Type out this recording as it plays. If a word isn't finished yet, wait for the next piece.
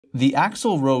The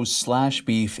Axl Rose Slash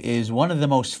beef is one of the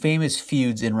most famous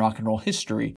feuds in rock and roll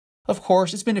history. Of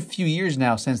course, it's been a few years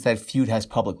now since that feud has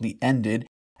publicly ended,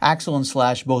 Axl and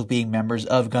Slash both being members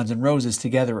of Guns N' Roses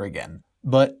together again.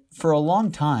 But for a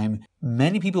long time,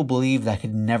 many people believed that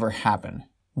could never happen.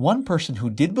 One person who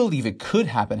did believe it could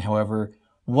happen, however,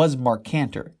 was Marc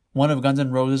Canter, one of Guns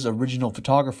N' Roses' original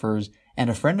photographers and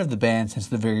a friend of the band since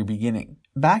the very beginning.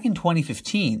 Back in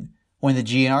 2015, when the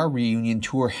GN'R reunion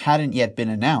tour hadn't yet been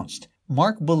announced,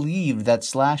 Marc believed that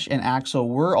Slash and Axl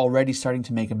were already starting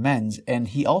to make amends, and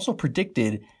he also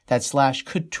predicted that Slash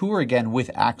could tour again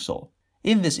with Axl.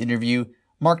 In this interview,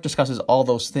 Marc discusses all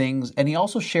those things, and he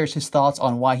also shares his thoughts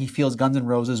on why he feels Guns N'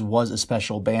 Roses was a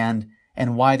special band,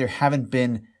 and why there haven't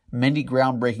been many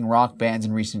groundbreaking rock bands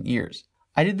in recent years.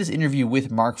 I did this interview with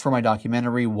Marc for my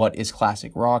documentary, What is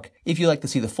Classic Rock? If you'd like to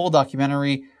see the full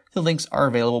documentary, the links are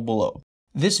available below.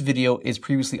 This video is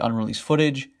previously unreleased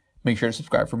footage. Make sure to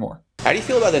subscribe for more. How do you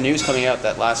feel about the news coming out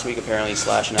that last week apparently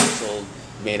Slash and Axl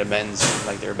made amends,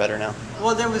 like they're better now?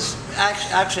 Well, there was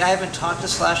actually I haven't talked to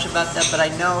Slash about that, but I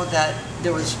know that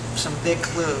there was some big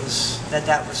clues that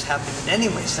that was happening.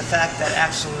 Anyways, the fact that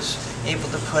Axl was able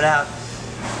to put out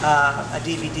a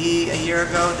DVD a year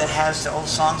ago that has the old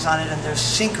songs on it, and there's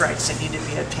sync rights that need to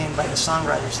be obtained by the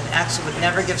songwriters, and Axl would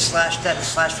never give Slash that, and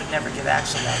Slash would never give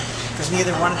Axl that, because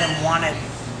neither one of them wanted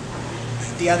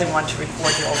the other one to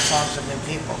record the old songs of new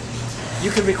people. You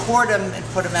could record them and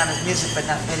put them out as music, but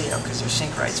not video, because they're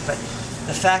sync rights. But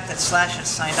the fact that Slash had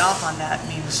signed off on that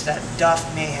means that Duff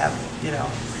may have,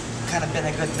 kind of been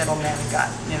a good middleman and got,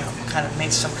 kind of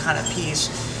made some kind of peace.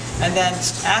 And then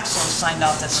Axl signed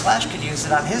off that Slash could use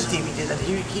it on his DVD that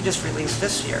he just released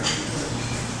this year.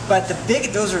 But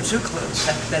those are two clues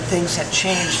that things had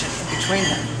changed in between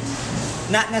them.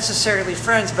 Not necessarily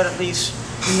friends, but at least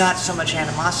not so much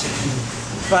animosity.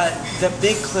 But the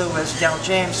big clue was Del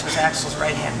James, who was Axl's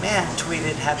right-hand man,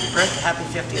 tweeted happy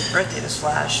 50th birthday to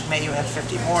Slash, may you have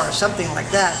 50 more, or something like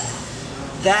that.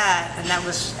 That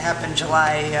happened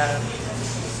July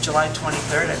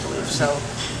 23rd, I believe. So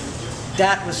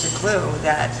that was the clue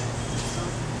that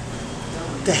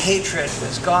the hatred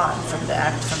was gone from the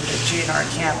GN'R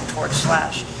camp towards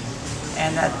Slash,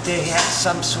 and that they had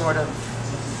some sort of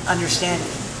understanding.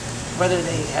 Whether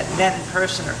they had met in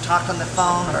person or talked on the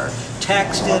phone or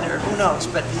texted or who knows,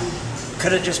 but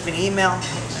could have just been email.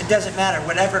 It doesn't matter.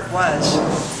 Whatever it was,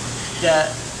 the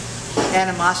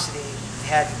animosity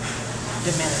had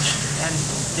diminished. And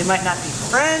they might not be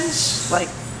friends, like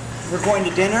we're going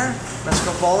to dinner, let's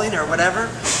go bowling or whatever,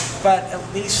 but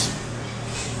at least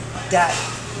that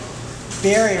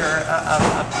barrier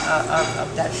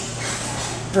of that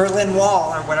Berlin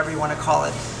Wall, or whatever you want to call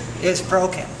it, is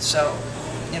broken. So,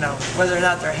 whether or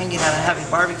not they're hanging out and having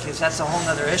barbecues, that's a whole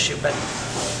other issue. But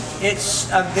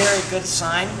it's a very good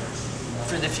sign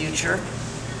for the future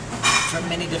for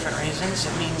many different reasons.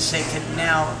 It means they can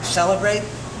now celebrate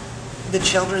the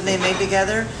children they made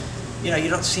together. You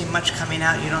don't see much coming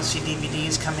out. You don't see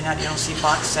DVDs coming out. You don't see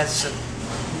box sets of,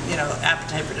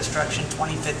 Appetite for Destruction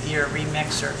 25th year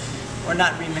remix, or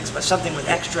not remix, but something with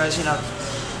extras,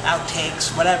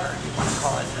 outtakes, whatever you want to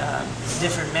call it,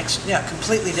 different mix,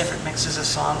 completely different mixes of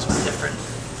songs with different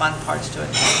fun parts to it.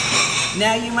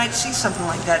 Now you might see something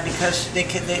like that because they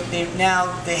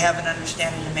have an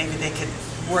understanding and maybe they could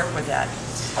work with that.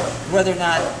 Whether or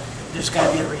not there's going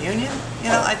to be a reunion,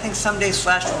 I think someday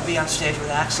Slash will be on stage with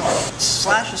Axl.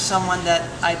 Slash is someone that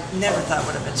I never thought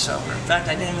would have been sober. In fact,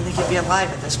 I didn't even think he'd be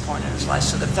alive at this point in his life.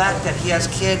 So the fact that he has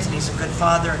kids and he's a good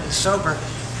father and he's sober,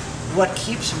 what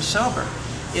keeps him sober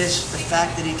is the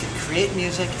fact that he can create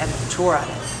music and then tour on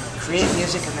it. Create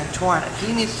music and then tour on it.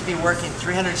 He needs to be working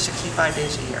 365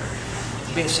 days a year,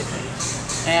 basically.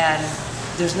 And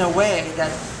there's no way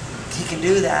that he can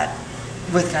do that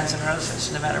with Guns N'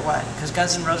 Roses, no matter what. Because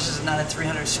Guns N' Roses is not a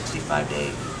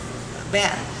 365-day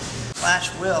band.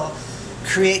 Slash will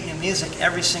create new music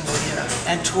every single year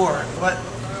and tour. What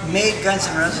made Guns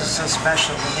N' Roses so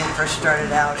special when they first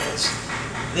started out is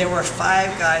there were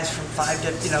 5 guys from 5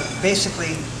 different,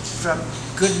 basically from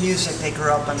good music. They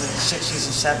grew up in the 60s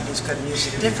and 70s, good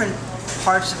music. Different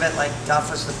parts of it, like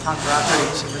Duff was the punk rocker,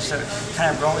 he was the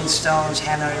kind of Rolling Stones,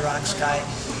 Hanoi Rocks guy.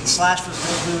 Slash was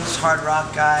the blues, hard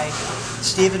rock guy.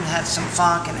 Steven had some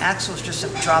funk, and Axl was just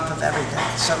a drop of everything.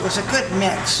 So it was a good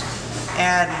mix.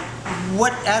 And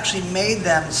what actually made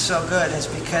them so good is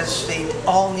because they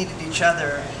all needed each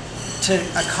other to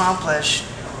accomplish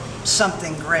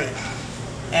something great.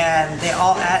 And they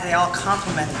all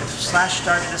complemented it. Slash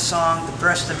started a song, the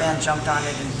rest of the band jumped on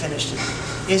it and finished it.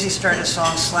 Izzy started a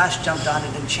song, Slash jumped on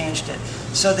it and changed it.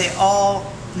 So they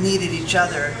all needed each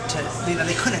other to,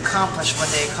 they couldn't accomplish what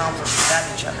they accomplished without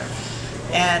each other.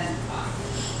 And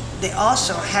they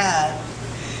also had,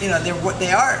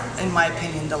 they are, in my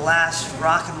opinion, the last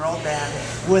rock and roll band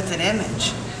with an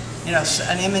image.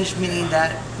 An image meaning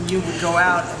that you would go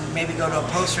out and maybe go to a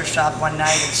poster shop one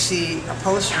night and see a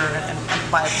poster and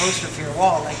buy a poster for your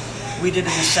wall, like we did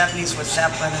in the 70s with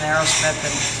Zeppelin and Aerosmith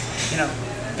and,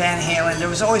 Van Halen. There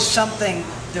was always something,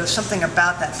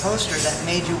 about that poster that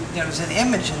made you, there was an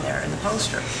image in there in the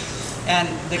poster. And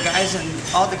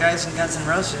all the guys in Guns N'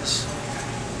 Roses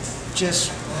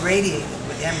just radiated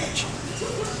with image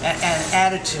and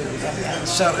attitude. And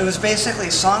so it was basically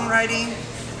songwriting,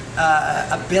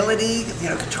 ability,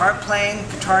 guitar playing,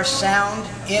 guitar sound,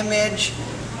 image,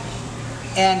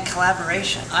 and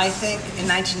collaboration. I think in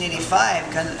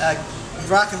 1985,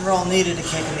 rock and roll needed a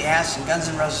kick in the ass, and Guns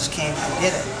N' Roses came and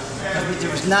did it. There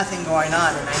was nothing going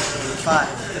on in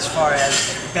 1985 as far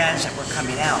as bands that were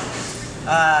coming out.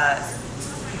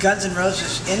 Guns N'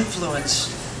 Roses influenced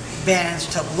bands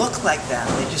to look like them.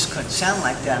 They just couldn't sound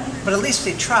like them, but at least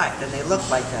they tried and they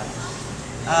looked like them.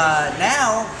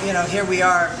 Now, here we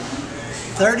are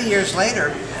 30 years later,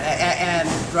 and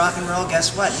rock and roll,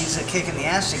 guess what, needs a kick in the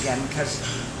ass again, because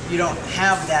you don't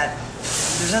have that,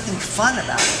 there's nothing fun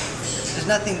about it. There's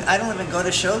nothing, I don't even go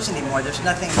to shows anymore. There's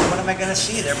nothing, what am I going to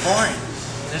see? They're boring.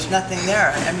 There's nothing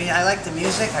there. I mean, I like the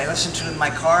music, I listen to it in my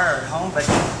car or at home, but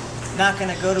not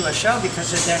going to go to a show because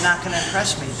they're not going to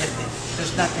impress me.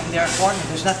 There's nothing there for me.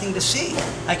 There's nothing to see.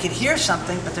 I could hear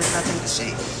something, but there's nothing to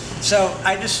see. So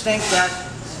I just think that,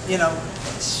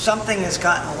 something has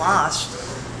gotten lost.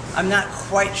 I'm not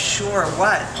quite sure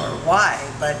what or why,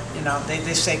 but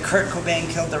they say Kurt Cobain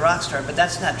killed the rock star, but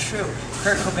that's not true.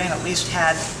 Kurt Cobain at least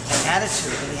had an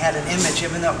attitude, and he had an image,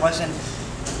 even though it wasn't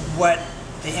what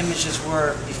the images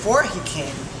were before he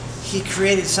came. He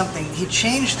created something, he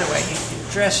changed the way he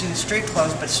dressed in street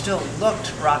clothes, but still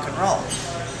looked rock and roll.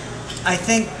 I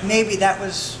think maybe that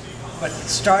was what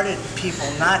started people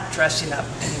not dressing up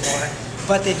anymore,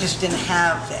 but they just didn't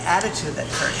have the attitude that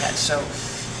Kurt had, so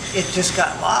it just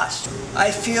got lost.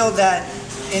 I feel that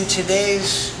in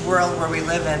today's world where we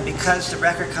live in, because the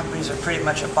record companies are pretty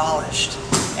much abolished,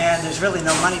 and there's really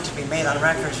no money to be made on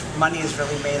records, money is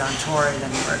really made on touring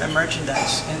and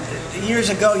merchandise. And years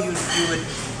ago, you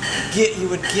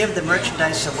would give the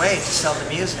merchandise away to sell the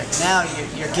music. Now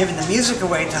you're giving the music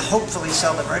away to hopefully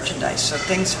sell the merchandise. So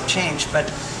things have changed,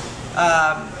 but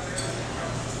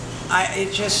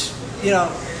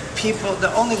people,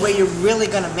 the only way you're really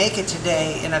going to make it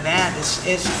today in a band is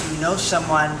if you know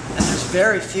someone, and there's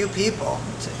very few people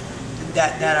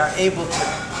that are able to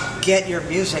get your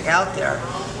music out there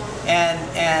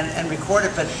and record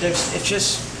it. But it's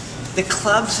just, the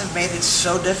clubs have made it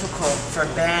so difficult for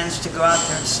bands to go out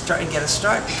there and get a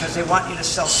start, because they want you to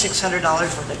sell $600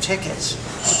 worth of tickets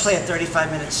to play a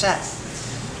 35-minute set.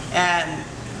 And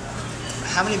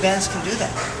how many bands can do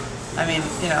that? I mean,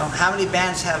 how many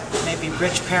bands have maybe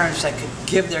rich parents that could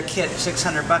give their kid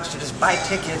 $600 to just buy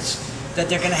tickets that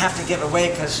they're going to have to give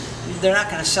away, because they're not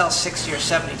going to sell 60 or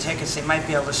 70 tickets. They might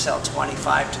be able to sell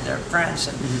 25 to their friends.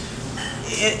 And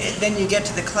then you get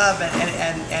to the club,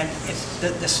 and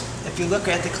if you look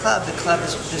at the club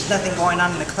is, there's nothing going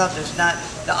on in the club. There's not,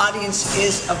 the audience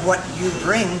is of what you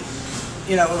bring,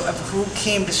 of who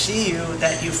came to see you,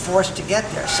 that you forced to get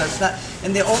there. So it's not,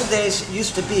 in the old days, it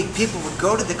used to be people would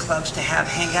go to the clubs to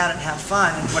hang out and have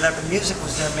fun, and whatever music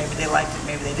was there, maybe they liked it,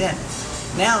 maybe they didn't.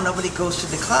 Now nobody goes to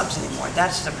the clubs anymore.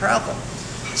 That's the problem.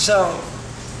 So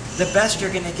the best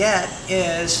you're going to get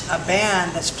is a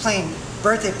band that's playing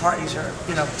birthday parties or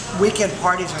weekend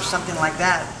parties or something like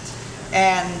that,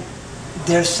 and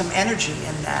there's some energy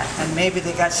in that, and maybe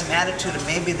they got some attitude, and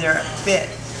maybe they're a fit.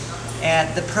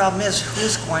 And the problem is,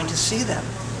 who's going to see them?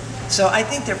 So I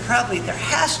think there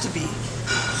has to be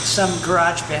some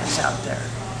garage bands out there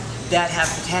that have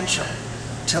potential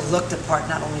to look the part,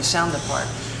 not only sound the part,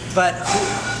 but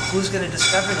who's going to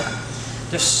discover them?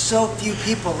 There's so few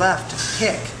people left to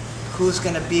pick who's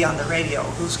going to be on the radio,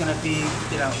 who's going to be,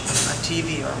 on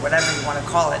TV or whatever you want to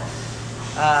call it,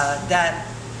 that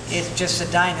it's just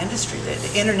a dying industry.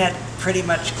 The internet pretty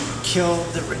much killed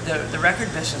the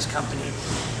record business companies,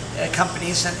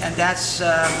 and that's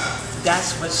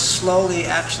what's slowly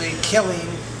actually killing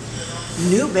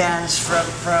new bands from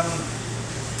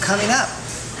coming up.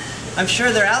 I'm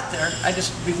sure they're out there.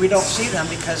 We don't see them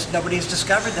because nobody's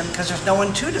discovered them, because there's no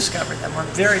one to discover them, or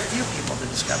very few people to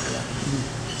discover them.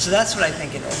 So that's what I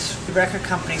think it is. The record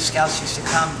company scouts used to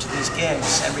come to these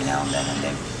gigs every now and then,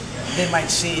 and they might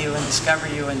see you and discover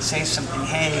you and say something,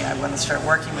 hey, I want to start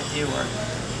working with you, or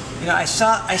I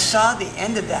saw the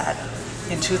end of that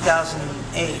in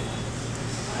 2008.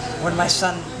 when my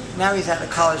son, now he's out of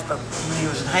college, but when he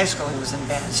was in high school, he was in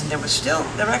bands, and there was still,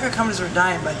 the record companies were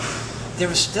dying, but there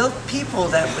were still people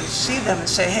that would see them and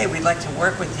say, hey, we'd like to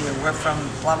work with you. We're from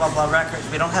blah, blah, blah records.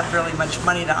 We don't have really much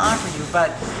money to offer you,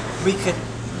 but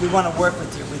we want to work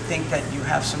with you. We think that you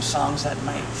have some songs that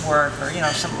might work, or, you know,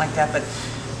 something like that. But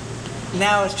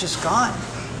now it's just gone,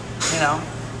 you know?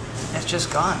 It's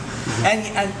just gone.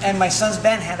 And my son's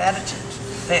band had attitude.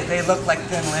 They looked like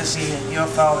Thin Lizzy and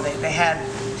UFO. They had,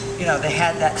 you know, they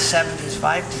had that 70s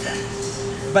vibe to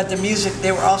them. But the music,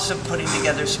 they were also putting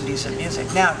together some decent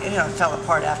music. Now, you know, it fell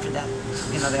apart after that.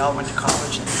 You know, they all went to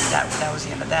college, and that was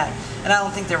the end of that. And I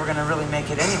don't think they were going to really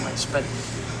make it anyways. But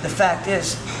the fact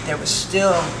is, there was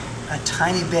still a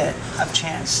tiny bit of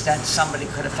chance that somebody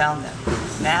could have found them.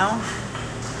 Now,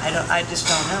 I just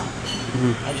don't know.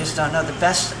 I just don't know. The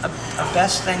best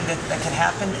thing that can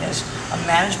happen is a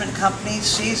management company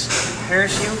sees,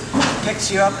 hears you,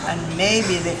 picks you up, and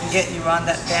maybe they can get you on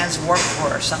that band's Warped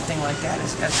Tour or something like that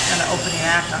as an opening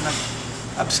act on an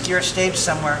obscure stage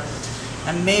somewhere,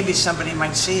 and maybe somebody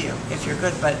might see you if you're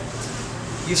good, but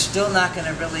you're still not going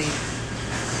to really,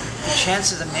 the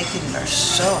chances of making it are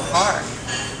so hard.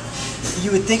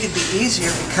 You would think it'd be easier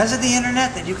because of the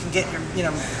internet, that you can get your, you know,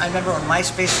 I remember when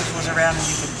MySpace was around and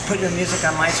you could put your music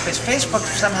on MySpace. Facebook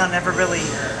somehow never really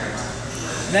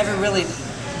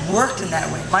worked in that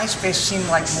way. MySpace seemed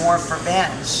like more for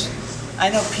bands.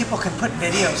 I know people can put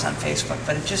videos on Facebook,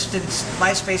 but it just didn't,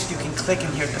 MySpace you can click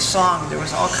and hear the song. There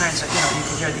was all kinds of, you know, you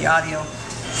could hear the audio.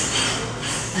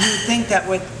 You would think that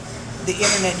with the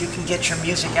internet you can get your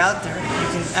music out there. You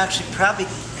can actually probably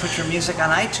put your music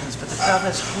on iTunes, but the problem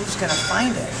is, who's going to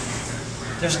find it?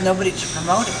 There's nobody to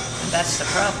promote it, and that's the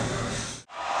problem.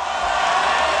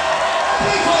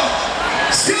 People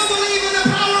still believe in the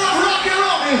power of rock and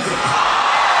roll music.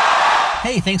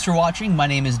 Hey, thanks for watching. My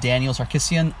name is Daniel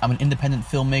Sarkisian. I'm an independent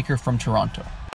filmmaker from Toronto.